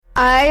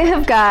I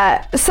have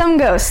got some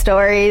ghost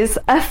stories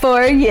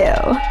for you.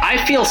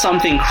 I feel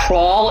something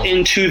crawl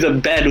into the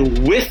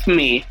bed with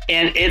me,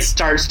 and it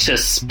starts to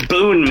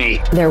spoon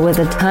me. There was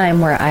a time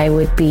where I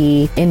would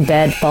be in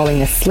bed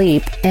falling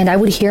asleep, and I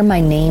would hear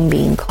my name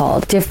being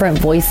called. Different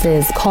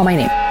voices call my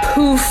name.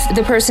 Poof,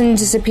 the person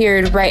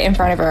disappeared right in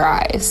front of our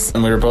eyes.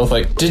 And we were both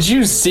like, did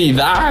you see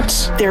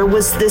that? There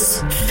was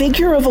this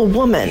figure of a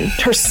woman.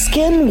 Her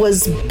skin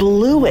was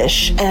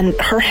bluish, and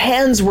her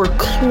hands were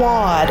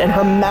clawed, and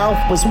her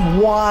mouth was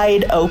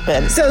wide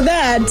open. So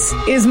that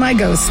is my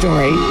ghost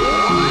story.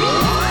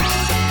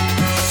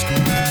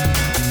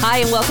 Hi,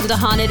 and welcome to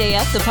Haunted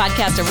AF, the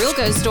podcast of real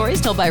ghost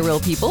stories told by real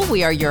people.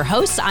 We are your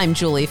hosts. I'm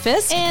Julie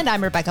Fisk. And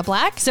I'm Rebecca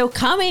Black. So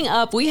coming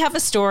up, we have a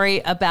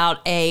story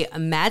about a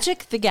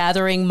Magic the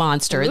Gathering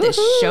monster that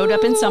showed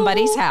up in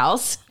somebody's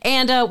house.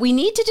 And we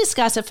need to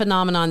discuss a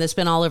phenomenon that's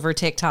been all over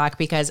TikTok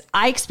because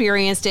I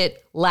experienced it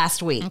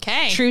last week.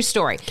 Okay. True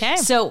story. Okay.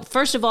 So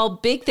first of all,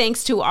 big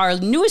thanks to our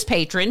newest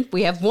patron.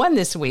 We have one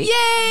this week.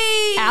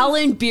 Yay!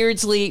 Alan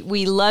Beardsley.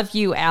 We love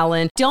you,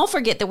 Alan. Don't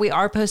forget that we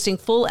are posting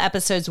full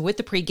episodes with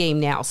the pregame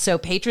now. So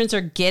patrons are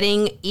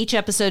getting each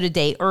episode a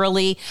day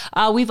early.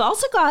 We've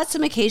also got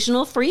some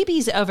occasional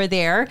freebies over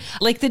there,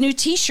 like the new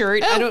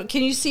t-shirt.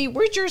 Can you see?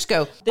 Where'd yours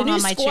go? The new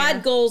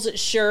Squad Goals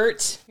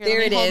shirt. Here,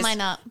 there it is. Hold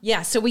mine up.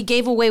 Yeah. So we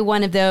gave away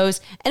one of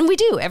those, and we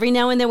do every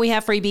now and then we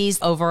have freebies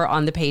over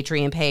on the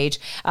Patreon page.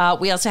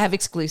 We also have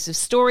exclusive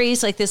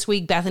stories. Like this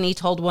week, Bethany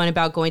told one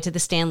about going to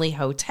the Stanley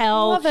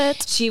Hotel. Love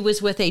it. She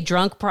was with a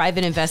drunk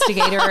private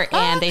investigator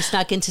and they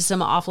snuck into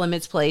some off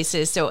limits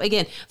places. So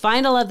again,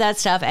 find all of that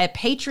stuff at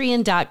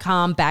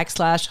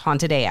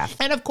patreon.com/hauntedaf.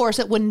 And of course,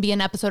 it wouldn't be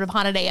an episode of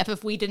Haunted AF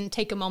if we didn't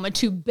take a moment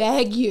to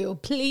beg you,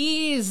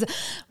 please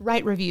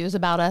write reviews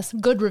about us.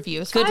 Good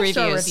reviews. Good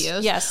 5-star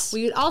reviews. Yes.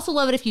 We'd also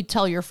love it if you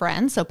tell your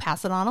friends, so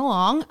pass it on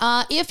along.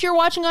 If you're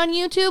watching on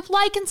YouTube,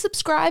 like and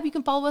subscribe. You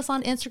can follow us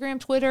on Instagram,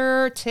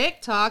 Twitter, TikTok.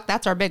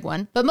 That's our big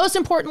one. But most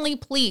importantly,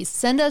 please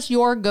send us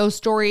your ghost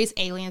stories,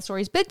 alien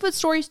stories, Bigfoot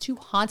stories to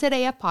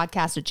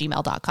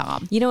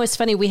hauntedafpodcast@gmail.com. You know, it's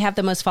funny. We have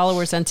the most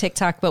followers on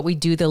TikTok, but we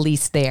do the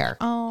least there.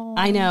 Oh,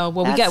 I know.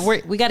 Well, we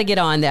got to get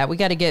on that. We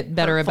got to get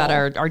better about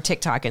our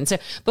TikTok. And so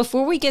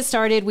before we get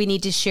started, we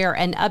need to share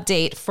an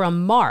update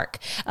from Mark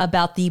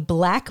about the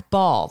black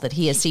ball that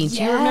he has seen.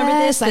 Do you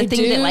remember this? The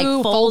thing that like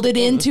folded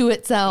into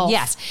itself.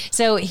 Yes.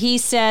 So he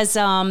says,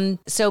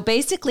 so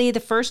basically the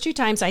first two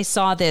times I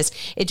saw this,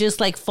 it just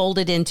like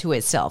folded into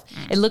itself.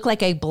 It looked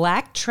like a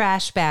black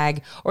trash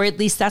bag, or at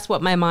least that's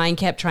what my mind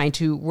kept trying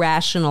to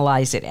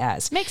rationalize it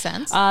as. Makes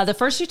sense. The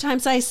first two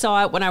times I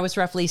saw it when I was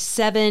roughly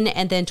 7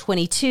 and then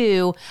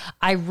 22,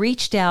 I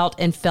reached out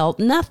and felt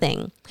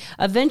nothing.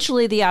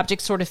 Eventually, the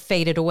object sort of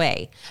faded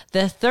away.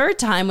 The third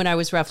time, when I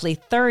was roughly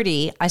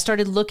 30, I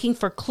started looking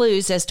for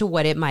clues as to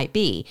what it might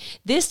be.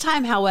 This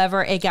time,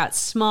 however, it got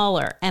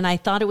smaller, and I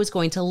thought it was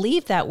going to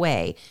leave that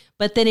way.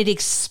 But then it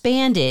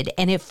expanded,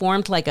 and it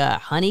formed like a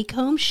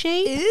honeycomb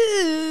shape.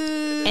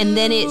 Ew. And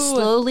then it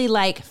slowly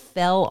like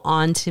fell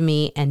onto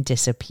me and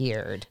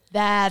disappeared.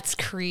 That's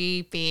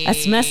creepy.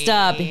 That's messed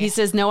up. He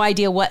says, no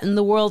idea what in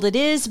the world it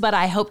is, but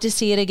I hope to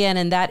see it again.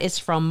 And that is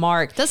from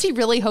Mark. Does he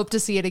really hope to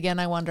see it again,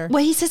 I wonder?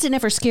 Well, he says it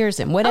never scares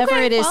him. Whatever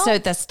it is. So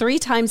that's 3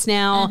 times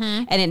now,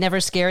 and it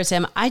never scares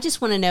him. I just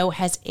want to know,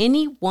 has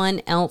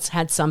anyone else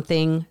had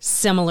something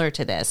similar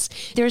to this?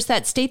 There's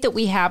that state that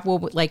we have where,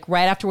 like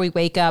right after we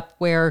wake up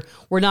where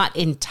we're not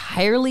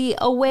entirely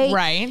awake.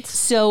 Right.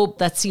 So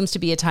that seems to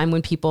be a time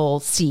when people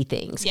see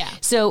things. Yeah.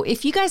 So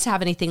if you guys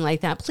have anything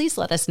like that, please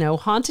let us know.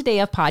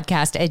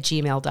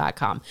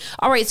 hauntedafpodcast@gmail.com.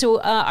 All right.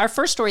 So our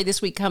first story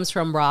this week comes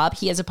from Rob.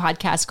 He has a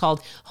podcast called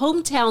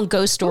Hometown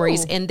Ghost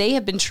Stories, and they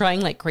have been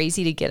trying like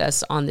crazy to get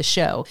us on the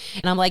show.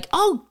 And I'm like,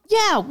 oh,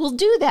 yeah, we'll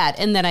do that.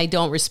 And then I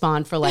don't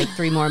respond for like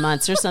 3 more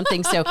months or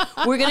something. So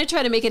we're going to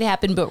try to make it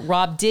happen. But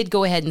Rob did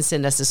go ahead and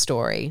send us a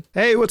story.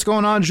 Hey, what's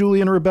going on, Julie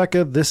and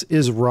Rebecca? This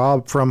is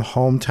Rob from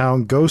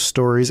Hometown Ghost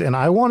Stories. And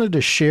I wanted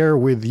to share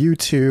with you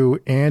two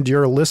and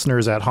your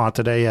listeners at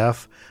Haunted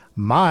AF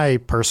my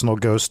personal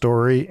ghost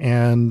story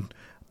and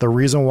the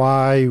reason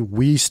why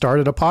we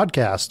started a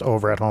podcast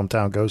over at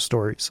Hometown Ghost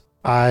Stories.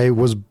 I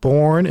was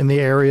born in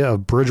the area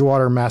of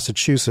Bridgewater,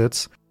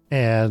 Massachusetts.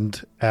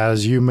 And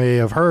as you may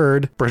have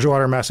heard,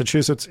 Bridgewater,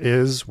 Massachusetts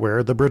is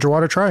where the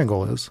Bridgewater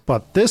Triangle is.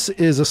 But this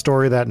is a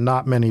story that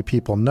not many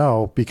people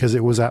know because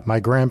it was at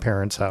my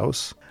grandparents'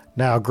 house.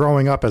 Now,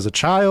 growing up as a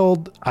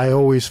child, I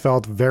always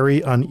felt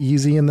very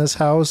uneasy in this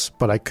house,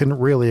 but I couldn't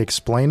really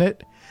explain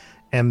it.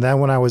 And then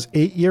when I was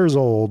 8 years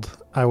old,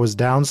 I was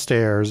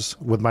downstairs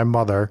with my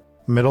mother,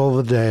 middle of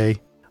the day.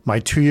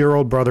 My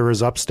 2-year-old brother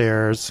is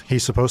upstairs.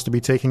 He's supposed to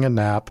be taking a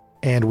nap,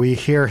 and we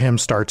hear him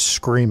start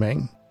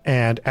screaming.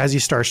 And as he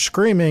starts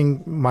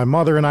screaming, my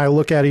mother and I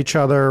look at each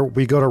other.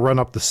 We go to run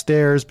up the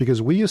stairs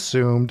because we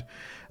assumed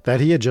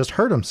that he had just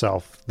hurt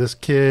himself. This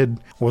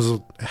kid was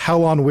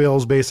hell on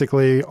wheels,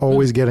 basically,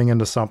 always getting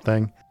into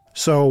something.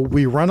 So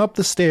we run up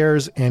the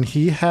stairs, and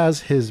he has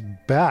his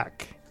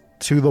back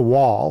to the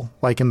wall,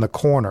 like in the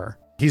corner.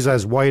 He's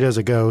as white as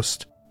a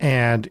ghost,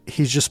 and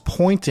he's just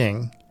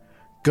pointing,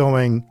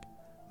 going,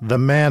 the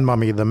man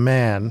mummy, the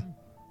man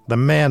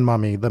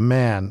mummy, the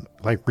man,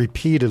 like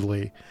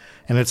repeatedly.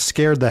 And it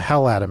scared the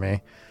hell out of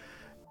me.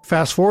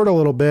 Fast forward a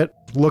little bit,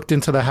 looked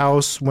into the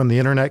house when the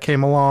internet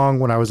came along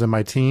when I was in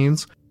my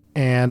teens,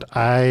 and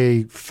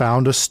I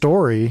found a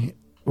story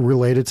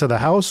related to the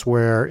house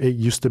where it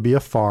used to be a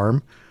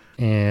farm,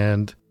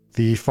 and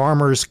the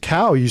farmer's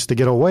cow used to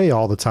get away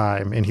all the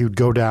time, and he would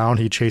go down,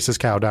 he'd chase his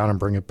cow down and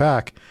bring it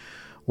back.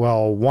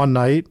 Well, one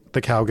night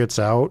the cow gets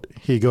out,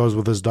 he goes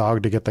with his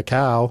dog to get the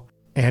cow,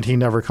 and he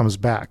never comes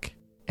back.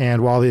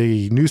 And while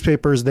the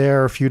newspaper's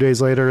there, a few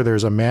days later,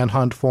 there's a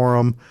manhunt for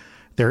him.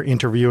 They're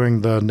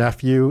interviewing the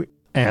nephew,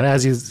 and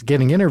as he's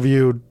getting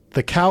interviewed,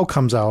 the cow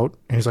comes out,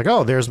 and he's like,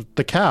 oh, there's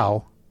the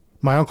cow.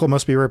 My uncle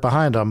must be right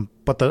behind him,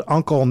 but the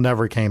uncle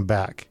never came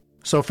back.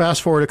 So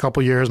fast forward a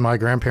couple years, my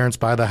grandparents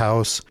buy the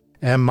house,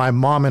 and my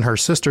mom and her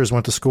sisters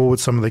went to school with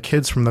some of the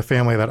kids from the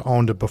family that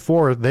owned it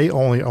before. They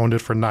only owned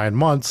it for 9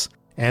 months,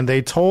 and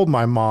they told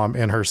my mom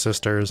and her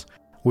sisters,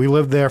 we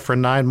lived there for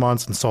 9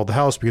 months and sold the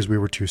house because we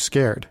were too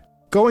scared.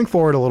 Going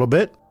forward a little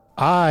bit,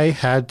 I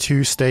had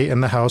to stay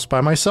in the house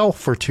by myself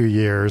for 2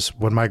 years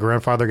when my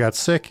grandfather got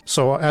sick.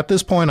 So at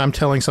this point, I'm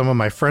telling some of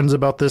my friends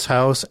about this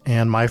house,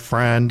 and my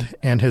friend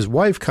and his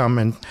wife come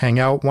and hang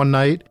out one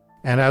night.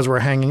 And as we're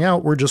hanging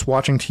out, we're just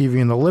watching TV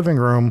in the living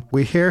room.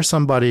 We hear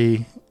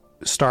somebody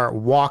start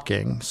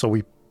walking. So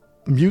we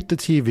mute the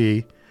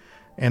TV,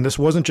 and this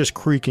wasn't just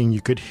creaking.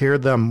 You could hear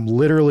them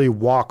literally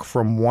walk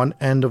from one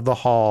end of the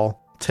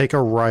hall, take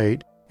a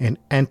right, and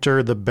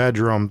enter the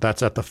bedroom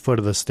that's at the foot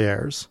of the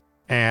stairs.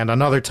 And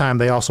another time,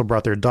 they also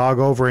brought their dog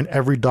over, and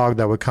every dog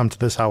that would come to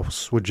this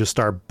house would just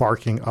start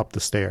barking up the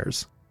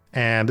stairs.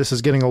 And this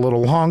is getting a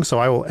little long, so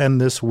I will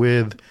end this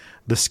with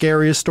the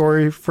scariest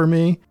story for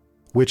me,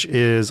 which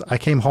is I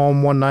came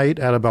home one night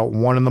at about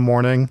 1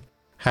 a.m,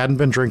 hadn't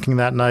been drinking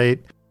that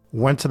night,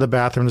 went to the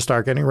bathroom to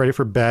start getting ready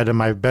for bed, and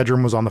my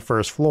bedroom was on the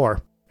first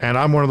floor. And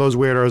I'm one of those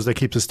weirdos that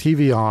keeps his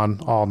TV on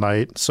all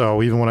night,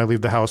 so even when I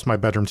leave the house, my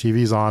bedroom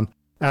TV's on.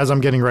 As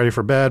I'm getting ready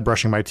for bed,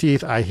 brushing my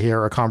teeth, I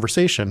hear a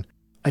conversation.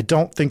 I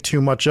don't think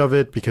too much of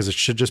it because it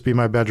should just be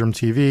my bedroom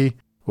TV.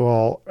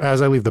 Well,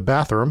 as I leave the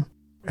bathroom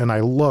and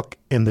I look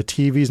and the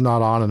TV's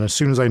not on, and as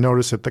soon as I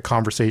notice it, the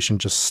conversation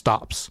just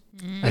stops.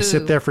 I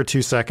sit there for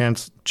 2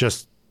 seconds,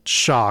 just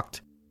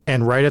shocked.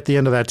 And right at the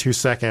end of that 2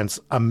 seconds,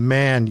 a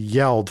man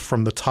yelled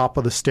from the top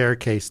of the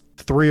staircase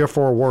 3 or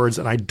 4 words,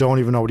 and I don't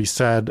even know what he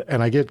said.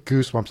 And I get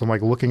goosebumps. I'm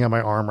like looking at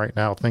my arm right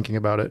now, thinking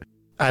about it.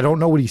 I don't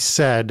know what he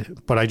said,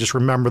 but I just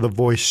remember the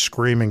voice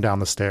screaming down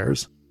the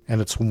stairs. And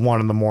it's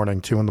 1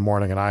 a.m, 2 a.m,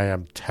 and I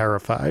am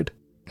terrified.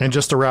 And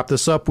just to wrap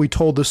this up, we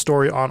told this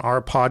story on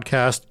our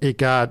podcast. It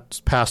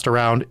got passed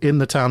around in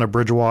the town of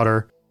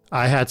Bridgewater.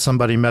 I had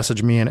somebody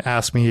message me and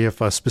ask me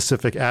if a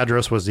specific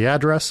address was the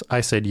address.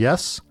 I said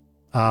yes,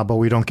 but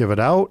we don't give it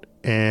out.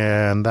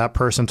 And that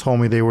person told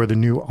me they were the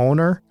new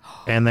owner,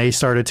 and they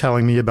started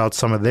telling me about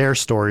some of their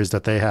stories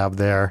that they have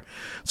there.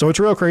 So it's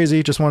real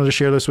crazy. Just wanted to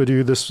share this with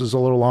you. This was a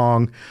little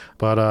long,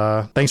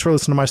 but thanks for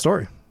listening to my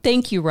story.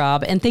 Thank you,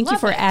 Rob. And thank you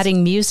for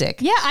adding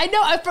music. Yeah, I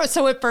know.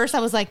 So at first I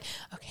was like,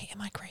 okay,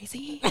 am I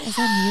crazy? Is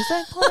there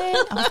music playing?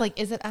 I was like,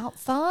 is it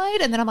outside?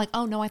 And then I'm like,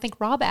 oh no, I think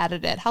Rob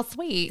added it. How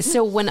sweet.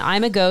 So when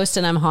I'm a ghost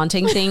and I'm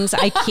haunting things,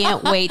 I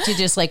can't wait to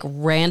just like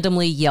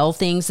randomly yell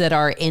things that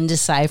are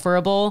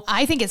indecipherable.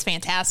 I think it's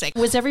fantastic.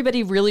 Was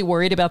everybody really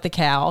worried about the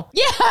cow?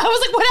 Yeah, I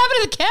was like, what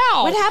happened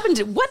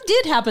to the cow? What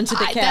did happen to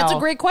the cow? That's a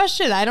great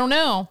question. I don't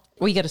know.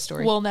 We get a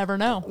story. We'll never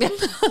know.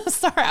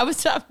 Sorry, I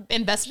was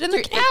invested in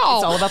the cow.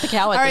 It's all about the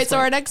cow. All right, so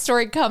our next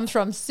story comes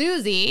from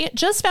Susie.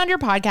 Just found your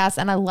podcast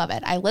and I love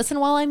it. I listen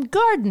while I'm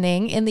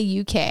gardening in the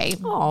UK.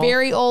 Aww.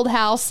 Very old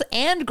house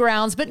and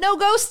grounds, but no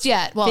ghosts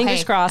yet. Well,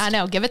 fingers crossed. I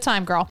know. Give it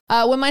time, girl.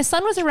 When my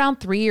son was around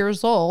 3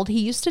 years old, he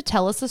used to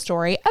tell us a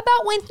story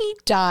about when he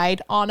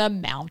died on a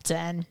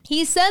mountain.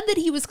 He said that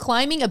he was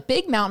climbing a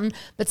big mountain,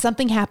 but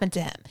something happened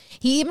to him.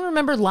 He even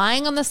remembered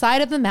lying on the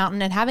side of the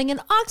mountain and having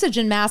an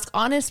oxygen mask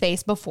on his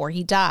face before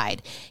he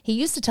died. He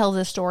used to tell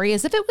this story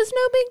as if it was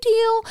no big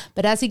deal,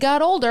 but as he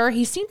got older,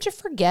 he seemed to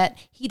forget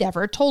he'd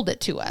ever told it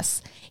to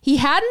us. He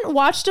hadn't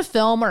watched a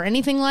film or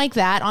anything like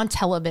that on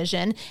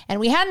television,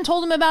 and we hadn't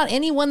told him about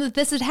anyone that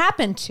this had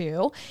happened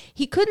to.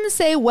 He couldn't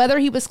say whether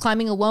he was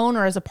climbing alone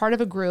or as a part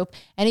of a group,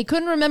 and he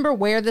couldn't remember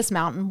where this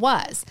mountain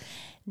was.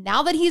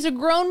 Now that he's a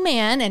grown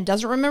man and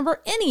doesn't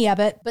remember any of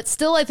it, but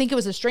still I think it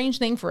was a strange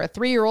thing for a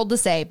 3-year-old to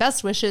say.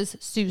 Best wishes,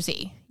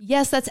 Susie.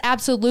 Yes, that's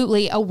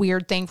absolutely a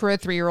weird thing for a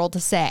 3-year-old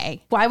to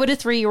say. Why would a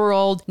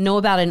 3-year-old know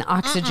about an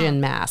oxygen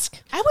mask?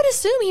 I would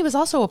assume he was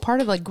also a part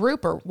of a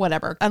group or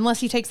whatever, unless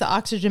he takes the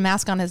oxygen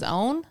mask on his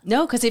own.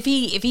 No, because if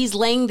he's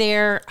laying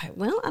there,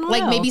 well, I don't know.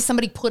 Like maybe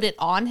somebody put it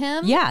on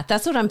him? Yeah,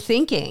 that's what I'm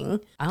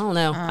thinking. I don't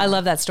know. I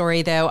love that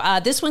story, though.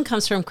 This one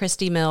comes from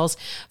Christy Mills.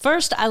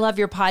 First, I love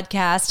your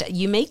podcast.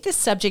 You make this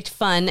subject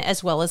fun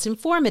as well as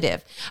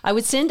informative. I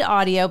would send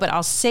audio, but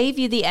I'll save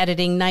you the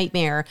editing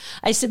nightmare.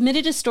 I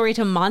submitted a story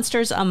to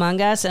Monsters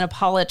Among Us and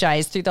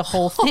apologized through the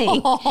whole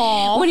thing.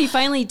 When he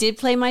finally did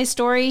play my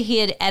story, he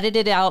had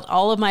edited out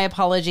all of my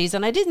apologies,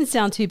 and I didn't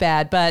sound too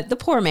bad, but the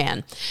poor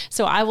man.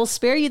 So I will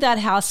spare you that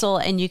hassle,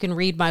 and you can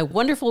read my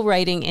wonderful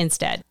writing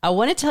instead. I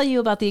want to tell you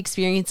about the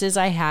experiences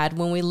I had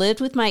when we lived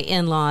with my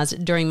in-laws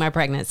during my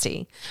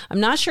pregnancy. I'm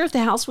not sure if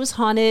the house was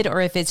haunted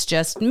or if it's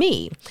just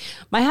me.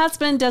 My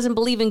husband doesn't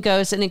believe in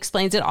ghosts and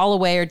explains it all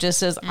away or just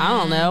says, I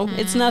don't know,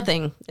 it's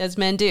nothing, as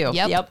men do.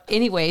 Yep.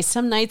 Anyway,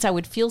 some nights I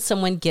would feel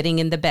someone getting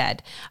in the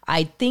bed.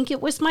 I'd think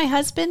it was my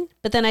husband,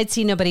 but then I'd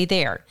see nobody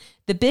there.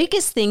 The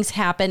biggest things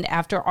happened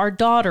after our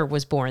daughter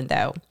was born,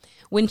 though.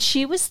 When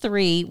she was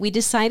 3, we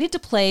decided to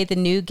play the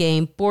new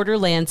game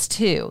Borderlands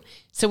 2.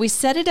 So we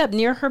set it up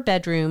near her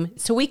bedroom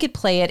so we could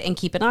play it and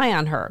keep an eye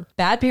on her.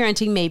 Bad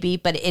parenting maybe,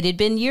 but it had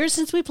been years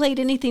since we played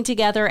anything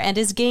together, and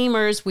as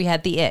gamers, we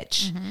had the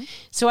itch.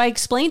 So I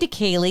explained to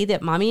Kaylee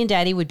that Mommy and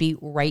Daddy would be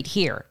right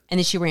here. And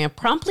then she ran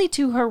promptly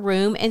to her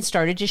room and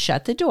started to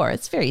shut the door.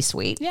 It's very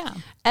sweet. Yeah.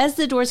 As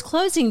the door's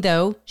closing,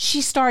 though,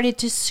 she started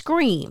to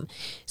scream.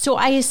 So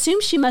I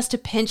assumed she must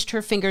have pinched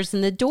her fingers in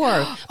the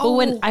door. But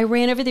when I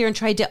ran over there and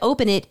tried to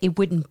open it, it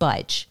wouldn't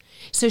budge.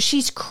 So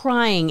she's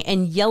crying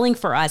and yelling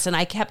for us, and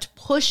I kept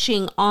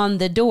pushing on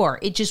the door.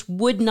 It just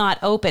would not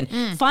open.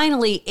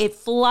 Finally, it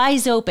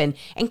flies open,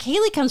 and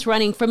Kaylee comes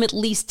running from at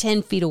least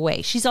 10 feet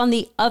away. She's on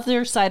the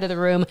other side of the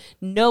room,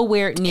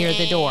 nowhere near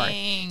the door.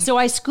 So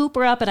I scoop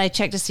her up, and I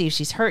check to see if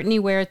she's hurt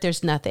anywhere.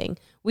 There's nothing.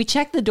 We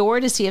checked the door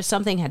to see if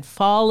something had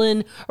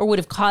fallen or would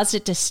have caused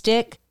it to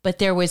stick, but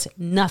there was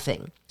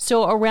nothing.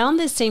 So around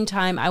this same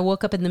time, I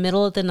woke up in the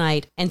middle of the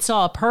night and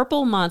saw a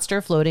purple monster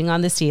floating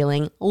on the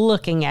ceiling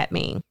looking at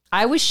me.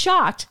 I was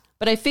shocked,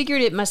 but I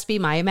figured it must be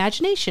my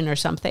imagination or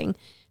something.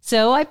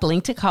 So I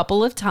blinked a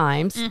couple of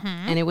times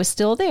and it was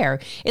still there.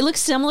 It looks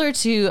similar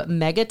to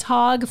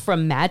Megatog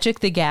from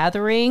Magic the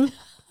Gathering.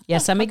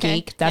 Yes, I'm a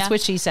geek. That's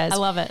what she says. I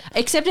love it.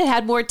 Except it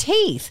had more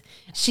teeth.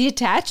 She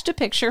attached a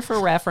picture for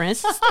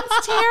reference.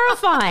 It's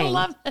terrifying. I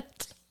love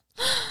it.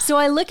 So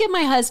I look at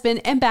my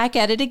husband and back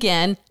at it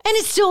again, and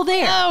it's still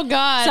there. Oh,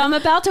 God. So I'm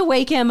about to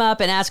wake him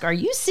up and ask, are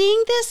you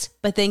seeing this?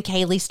 But then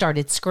Kaylee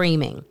started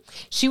screaming.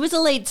 She was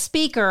a late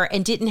speaker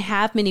and didn't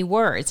have many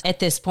words at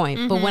this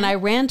point. But when I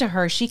ran to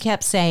her, she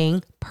kept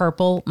saying,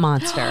 purple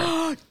monster.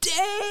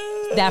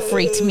 Dang. That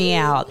freaked me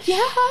out.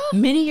 Yeah.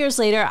 Many years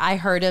later, I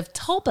heard of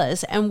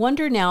tulpas and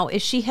wonder now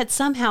if she had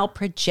somehow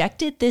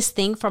projected this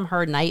thing from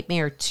her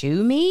nightmare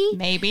to me.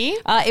 Maybe.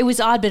 It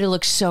was odd, but it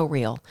looked so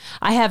real.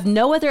 I have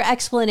no other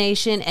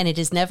explanation, and it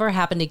has never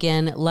happened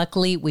again.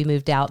 Luckily, we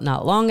moved out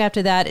not long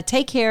after that.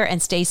 Take care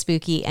and stay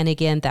spooky. And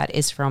again, that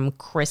is from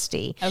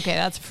Christy. Okay,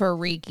 that's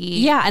freaky.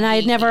 Yeah, and I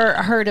had never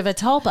heard of a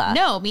tulpa.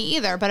 No, me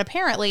either. But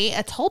apparently,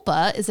 a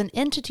tulpa is an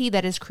entity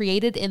that is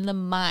created in the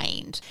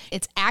mind.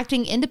 It's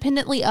acting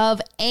independently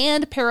of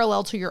and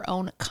parallel to your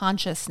own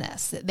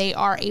consciousness. They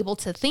are able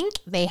to think.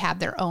 They have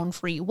their own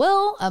free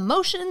will,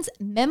 emotions,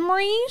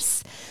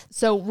 memories.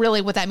 So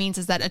really what that means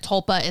is that a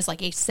tulpa is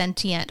like a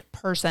sentient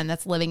person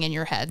that's living in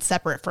your head,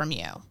 separate from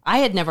you. I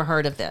had never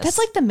heard of this. That's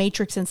like the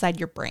matrix inside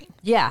your brain.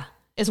 Yeah.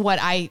 Is what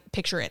I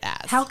picture it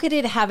as. How could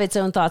it have its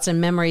own thoughts and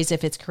memories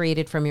if it's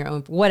created from your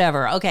own,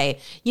 whatever? Okay.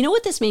 You know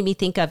what this made me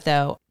think of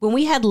though? When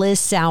we had Liz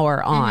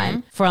Sauer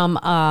on from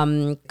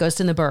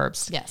Ghost in the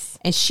Burbs. Yes.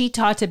 And she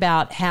talked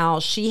about how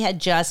she had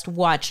just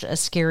watched a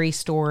scary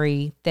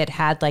story that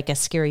had like a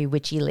scary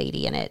witchy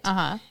lady in it.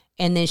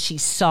 And then she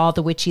saw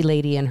the witchy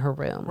lady in her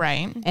room.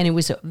 Right. And it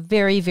was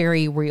very,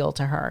 very real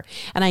to her.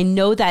 And I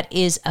know that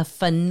is a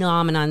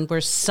phenomenon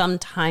where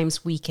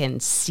sometimes we can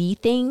see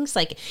things.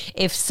 Like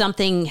if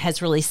something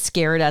has really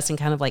scared us and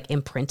kind of like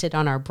imprinted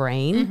on our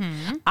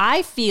brain.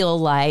 I feel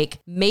like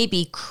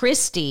maybe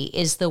Christy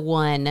is the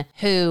one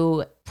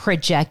who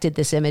projected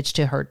this image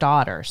to her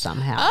daughter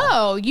somehow.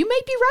 Oh, you may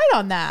be right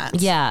on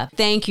that. Yeah.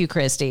 Thank you,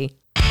 Christy.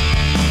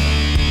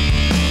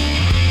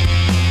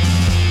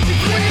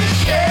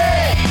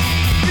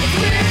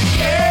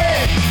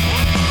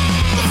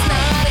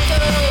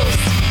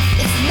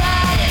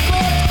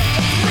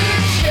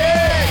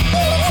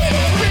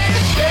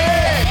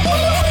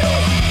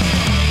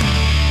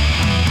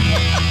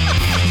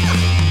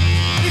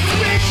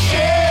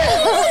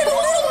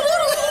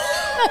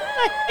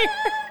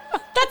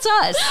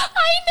 That's us.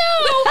 I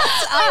know.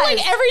 That's I'm us.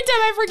 like, every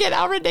time I forget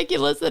how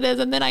ridiculous it is,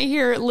 and then I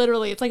hear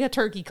literally, it's like a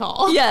turkey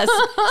call. Yes.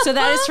 So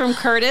that is from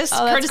Curtis.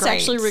 Oh, that's Curtis great.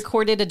 actually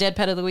recorded a Dead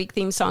Pet of the Week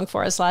theme song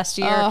for us last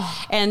year.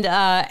 And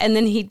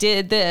then he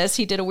did this.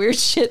 He did a weird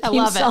shit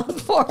theme song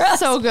for us.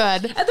 So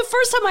good. And the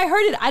first time I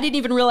heard it, I didn't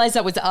even realize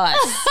that was us.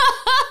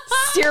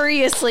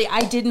 Seriously,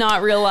 I did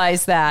not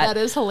realize that. That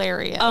is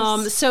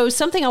hilarious. So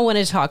something I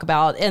wanted to talk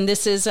about, and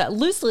this is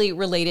loosely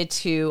related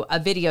to a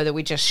video that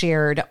we just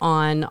shared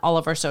on all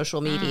of our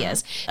social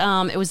medias.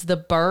 It was the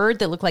bird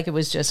that looked like it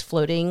was just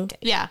floating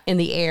in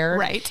the air.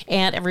 Right.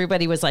 And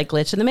everybody was like,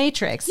 glitch in the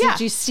Matrix. Yeah.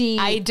 Did you see?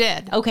 I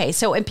did. Okay.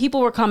 So, and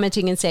people were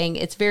commenting and saying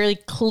it's very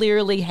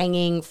clearly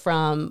hanging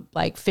from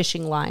like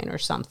fishing line or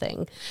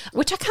something,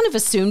 which I kind of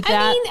assumed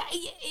that. I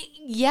mean,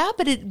 Yeah,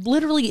 but it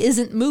literally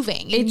isn't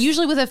moving. And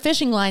usually with a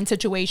fishing line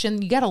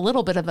situation, you got a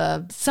little bit of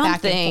a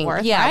back and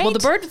forth, yeah, right? well, the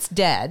bird's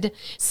dead.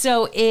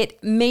 So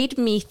it made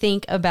me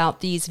think about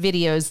these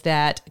videos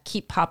that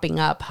keep popping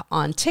up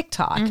on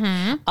TikTok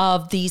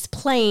of these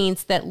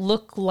planes that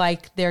look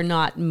like they're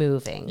not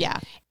moving. Yeah.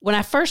 When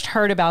I first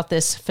heard about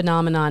this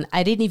phenomenon,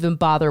 I didn't even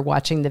bother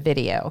watching the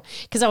video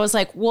because I was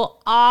like,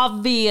 well,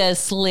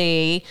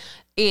 obviously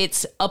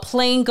it's a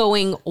plane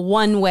going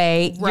one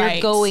way, Right.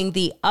 you're going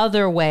the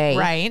other way.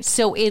 Right.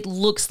 So it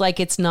looks like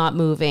it's not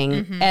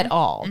moving at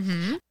all.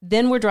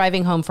 Then we're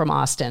driving home from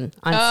Austin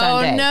on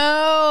Sunday. Oh,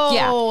 no.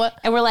 Yeah.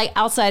 And we're like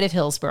outside of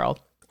Hillsboro.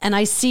 And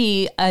I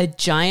see a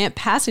giant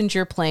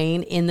passenger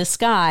plane in the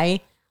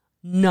sky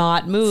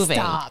not moving.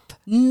 Stop.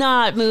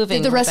 Not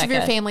moving. Did the rest of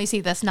Rebecca. your family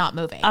see this not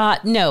moving?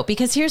 No,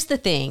 because here's the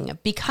thing.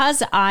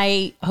 Because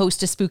I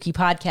host a spooky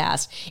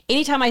podcast,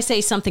 anytime I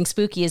say something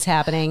spooky is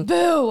happening,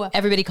 Boo.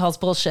 everybody calls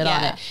bullshit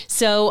on Yeah. it.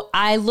 So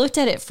I looked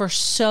at it for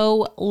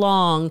so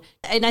long.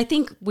 And I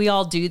think we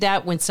all do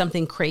that when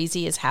something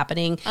crazy is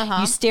happening.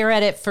 You stare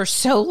at it for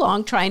so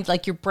long, trying,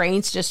 like your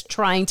brain's just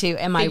trying to,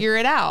 am Figure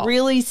it out.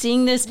 really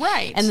seeing this?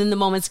 Right. And then the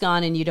moment's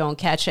gone and you don't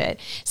catch it.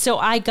 So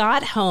I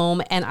got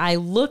home and I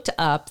looked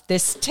up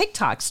this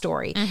TikTok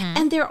story.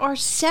 And there are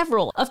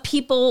several of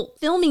people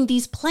filming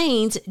these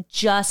planes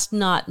just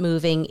not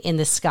moving in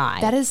the sky.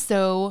 That is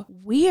so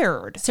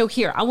weird. So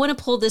here, I want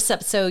to pull this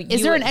up. So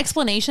Is there an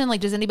explanation? Like,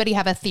 does anybody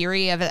have a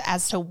theory of it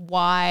as to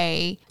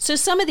why? So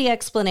some of the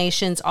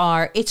explanations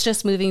are it's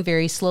just moving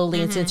very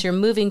slowly. And since you're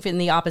moving in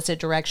the opposite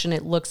direction,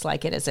 it looks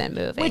like it isn't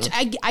moving. Which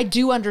I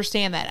do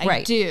understand that.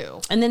 I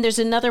do. And then there's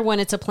another one.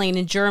 It's a plane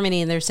in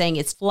Germany and they're saying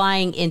it's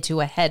flying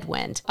into a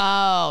headwind.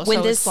 Oh, When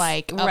so this- it's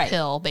like right.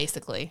 uphill,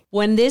 basically.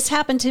 When this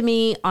happened to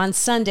me on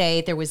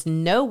Sunday, there was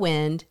no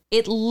wind.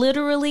 It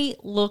literally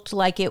looked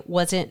like it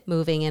wasn't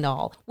moving at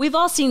all. We've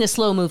all seen a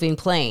slow moving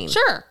plane.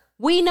 Sure.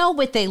 We know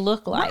what they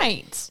look like.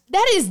 Right.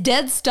 That is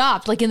dead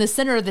stopped, like in the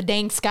center of the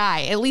dang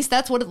sky. At least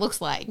that's what it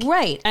looks like.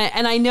 Right.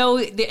 And I know,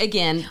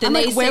 again, the I'm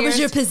like, where was naysayers-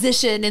 your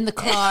position in the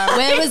car?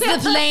 Where was the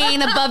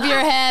plane above your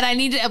head? I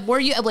need to, were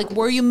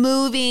you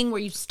moving? Were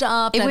you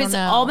stopped? It I was don't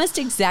know. almost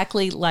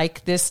exactly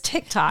like this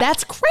TikTok.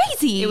 That's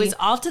crazy. It was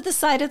off to the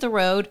side of the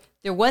road.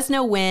 There was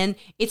no wind.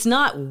 It's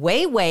not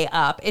way, way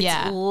up.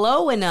 It's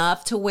low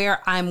enough to where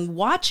I'm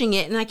watching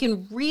it and I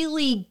can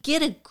really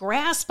get a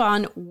grasp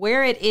on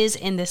where it is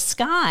in the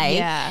sky.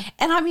 Yeah.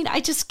 And I mean,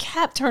 I just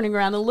kept turning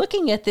around and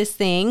looking at this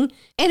thing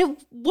and it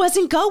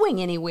wasn't going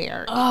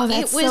anywhere. Oh,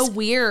 that's it was so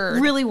weird.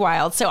 Really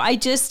wild. So I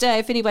just,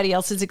 if anybody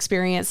else has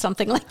experienced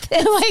something like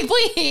this, like,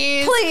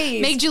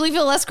 please. Make Julie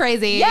feel less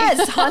crazy.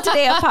 Yes,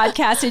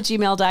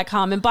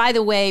 hauntedafpodcast@gmail.com. And by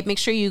the way, make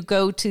sure you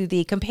go to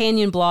the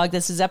companion blog.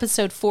 This is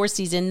episode 4,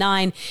 season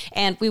 9.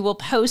 And we will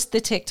post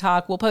the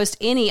TikTok. I'll post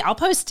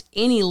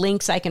any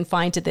links I can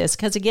find to this.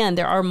 Because again,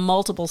 there are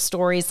multiple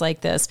stories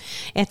like this.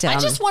 And, I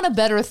just want a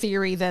better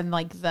theory than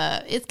like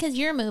it's because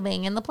you're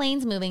moving and the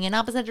plane's moving in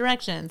opposite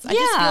directions. I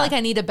just feel like I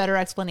need a better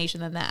explanation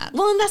than that.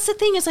 Well, and that's the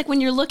thing is like when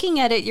you're looking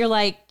at it, you're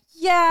like,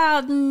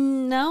 yeah,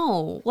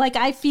 no. Like,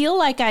 I feel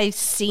like I've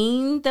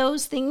seen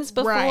those things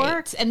before.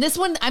 Right. And this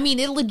one, I mean,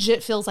 it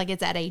legit feels like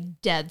it's at a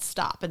dead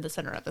stop in the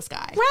center of the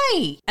sky.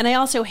 Right. And I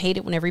also hate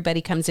it when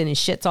everybody comes in and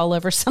shits all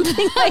over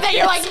something like that.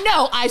 You're like,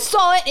 no, I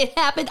saw it. It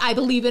happened. I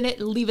believe in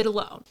it. Leave it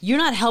alone. You're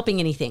not helping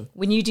anything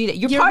when you do that.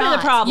 You're You're part of not.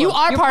 the problem. You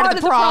are You're part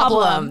of the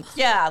problem.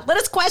 Yeah. Let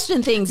us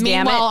question things,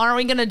 damn Meanwhile, it. aren't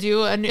we going to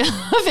do a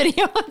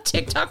video on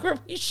TikTok where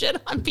we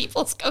shit on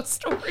people's ghost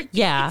stories?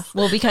 Yeah.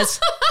 Well, because...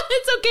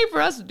 it's okay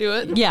for us to do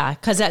it. Yeah,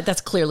 because that's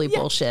clearly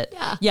bullshit.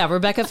 Yeah,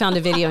 Rebecca found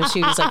a video and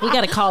she was like, we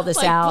got to call this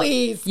Like, out.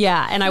 please.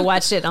 Yeah, and I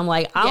watched it and I'm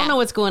like, I don't know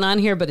what's going on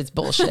here, but it's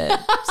bullshit.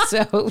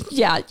 So,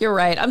 yeah, you're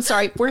right. I'm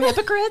sorry. We're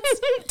hypocrites?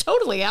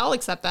 Totally. I'll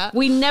accept that.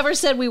 We never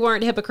said we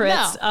weren't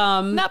hypocrites.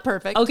 No, not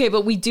perfect. Okay,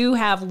 but we do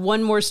have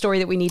one more story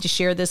that we need to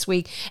share this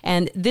week.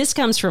 And this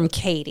comes from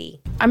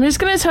Katie. I'm just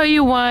going to tell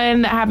you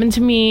one that happened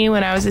to me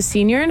when I was a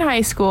senior in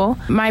high school.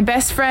 My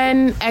best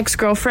friend,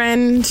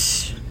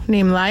 ex-girlfriend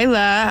named Lila,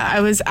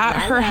 I was at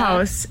her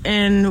house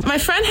and my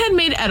friend had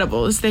made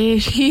edibles.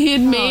 He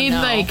had made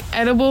like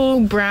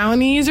edible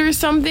brownies or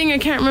something. I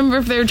can't remember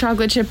if they were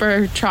chocolate chip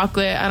or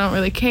chocolate. I don't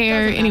really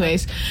care.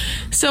 Anyways,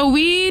 so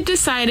we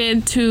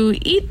decided to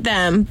eat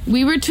them.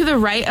 We were to the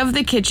right of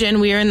the kitchen.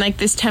 We were in like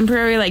this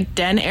temporary like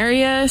den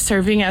area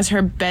serving as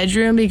her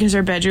bedroom because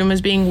her bedroom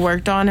was being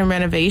worked on in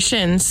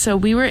renovations. So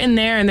we were in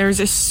there and there was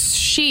a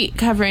sheet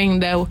covering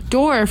the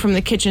door from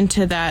the kitchen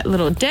to that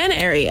little den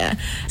area.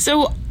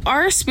 So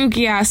our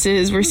spooky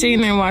asses were sitting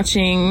there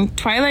watching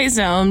Twilight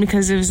Zone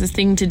because it was the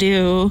thing to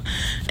do.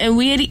 And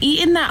we had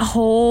eaten that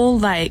whole,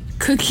 like,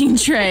 cooking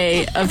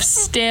tray of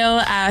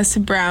stale-ass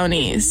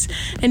brownies.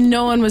 And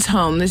no one was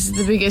home. This is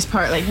the biggest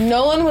part. Like,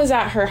 no one was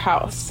at her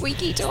house.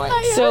 Squeaky toy.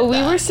 So we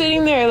were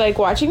sitting there, like,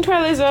 watching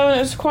Twilight Zone.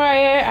 It was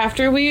quiet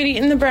after we had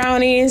eaten the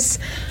brownies.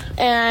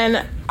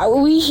 And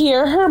we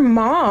hear her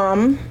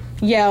mom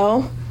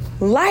yell,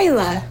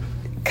 Lila,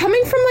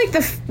 coming from, like,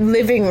 the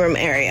living room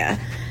area.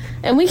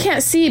 And we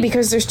can't see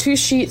because there's two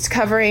sheets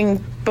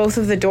covering both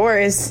of the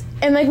doors.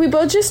 And like we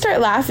both just start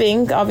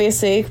laughing.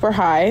 Obviously, we're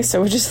high,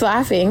 so we're just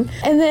laughing.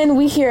 And then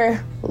we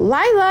hear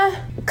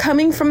Lila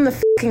coming from the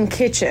fucking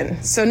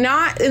kitchen. So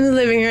not in the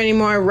living room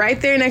anymore, right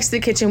there next to the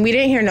kitchen. We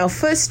didn't hear no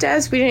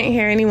footsteps. We didn't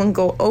hear anyone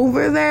go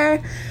over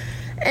there.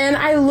 And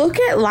I look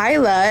at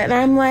Lila and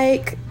I'm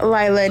like,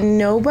 Lila,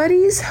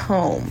 nobody's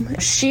home.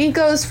 She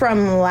goes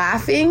from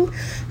laughing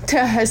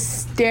to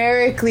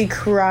hysterically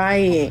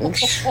crying.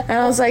 And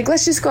I was like,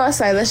 let's just go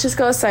outside.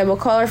 We'll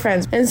call our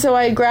friends. And so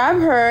I grab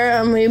her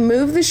and we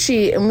move the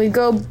sheet and we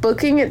go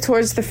booking it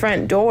towards the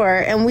front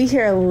door. And we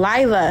hear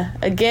Lila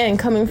again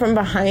coming from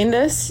behind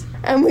us.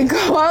 And we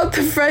go out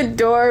the front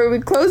door, we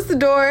close the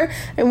door,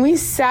 and we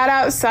sat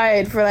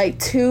outside for like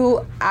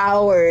 2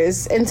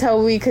 hours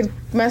until we could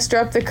muster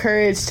up the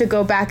courage to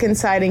go back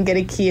inside and get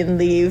a key and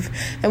leave.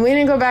 And we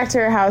didn't go back to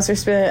her house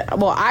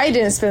I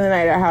didn't spend the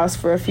night at her house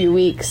for a few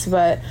weeks,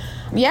 but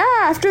yeah,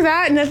 after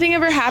that, nothing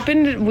ever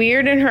happened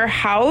weird in her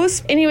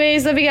house.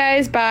 Anyways, love you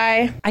guys.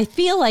 Bye. I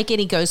feel like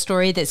any ghost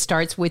story that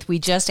starts with we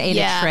just ate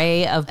a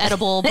tray of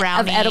edible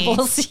brownies, of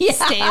edibles,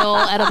 stale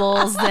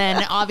edibles,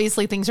 then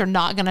obviously things are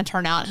not going to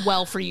turn out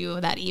well for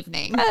you that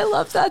evening. I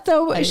love that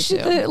though.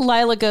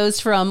 Lila goes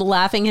from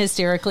laughing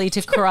hysterically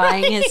to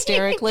crying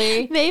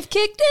hysterically. They've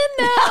kicked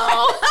in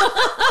now.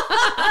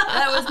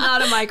 That was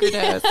not a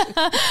microdose.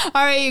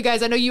 All right, you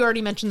guys, I know you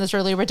already mentioned this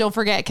earlier, but don't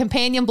forget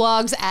companion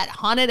blogs at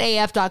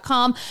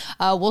hauntedaf.com.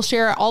 We'll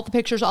share all the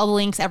pictures, all the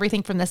links,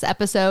 everything from this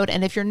episode.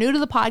 And if you're new to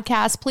the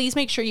podcast, please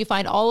make sure you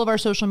find all of our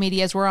social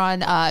medias. We're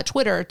on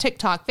Twitter,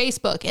 TikTok,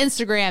 Facebook,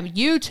 Instagram,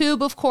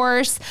 YouTube, of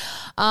course.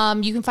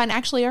 You can find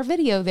actually our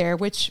video there,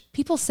 which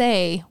people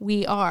say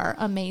we are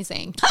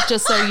amazing,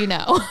 just so you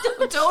know.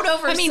 Don't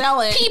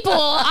oversell it. People,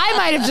 I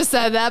might have just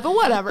said that, but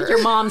whatever.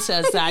 Your mom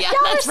says that. Yeah,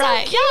 that's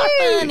right. Y'all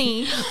are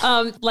funny.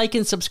 Like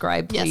and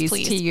subscribe, please,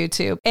 to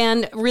YouTube.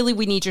 And really,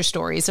 we need your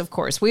stories, of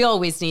course. We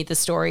always need the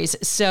stories.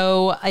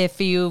 So if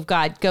you've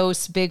got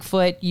ghosts,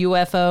 Bigfoot,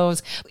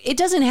 UFOs, it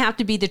doesn't have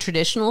to be the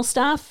traditional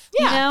stuff.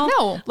 Yeah,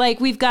 no. Like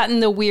we've gotten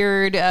the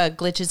weird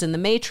glitches in the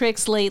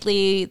Matrix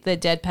lately, the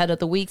dead pet of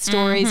the week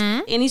stories,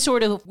 any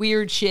sort of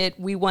weird shit.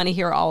 We want to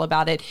hear all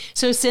about it.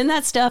 So send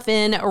that stuff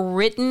in,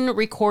 written,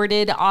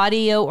 recorded,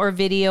 audio, or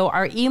video.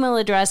 Our email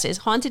address is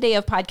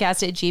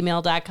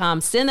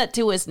hauntedafpodcast@gmail.com. Send that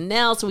to us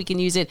now so we can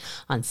use it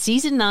on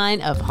season 9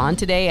 of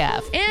Haunted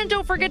AF. And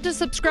don't forget to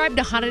subscribe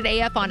to Haunted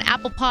AF on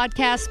Apple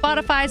Podcasts,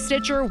 Spotify,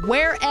 Stitcher,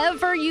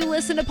 wherever you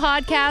listen to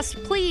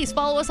podcasts. Please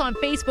follow us on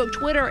Facebook,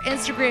 Twitter,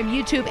 Instagram,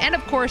 YouTube, and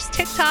of course,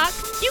 TikTok.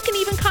 You can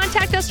even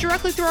contact us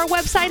directly through our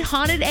website,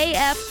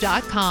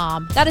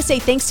 hauntedaf.com. Gotta say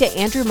thanks to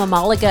Andrew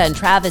Mamaliga and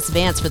Travis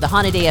Vance for the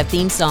Haunted AF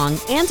theme song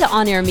and to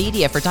On Air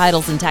Media for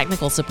titles and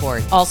technical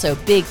support. Also,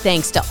 big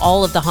thanks to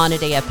all of the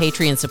Haunted AF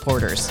Patreon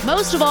supporters.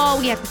 Most of all,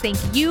 we have to thank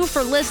you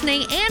for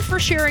listening and for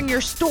sharing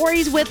your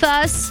stories with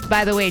us.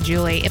 By the way,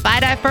 Julie, if I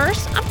die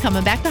first, I'm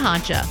coming back to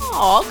haunt you.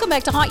 Oh, I'll come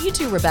back to haunt you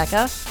too,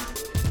 Rebecca.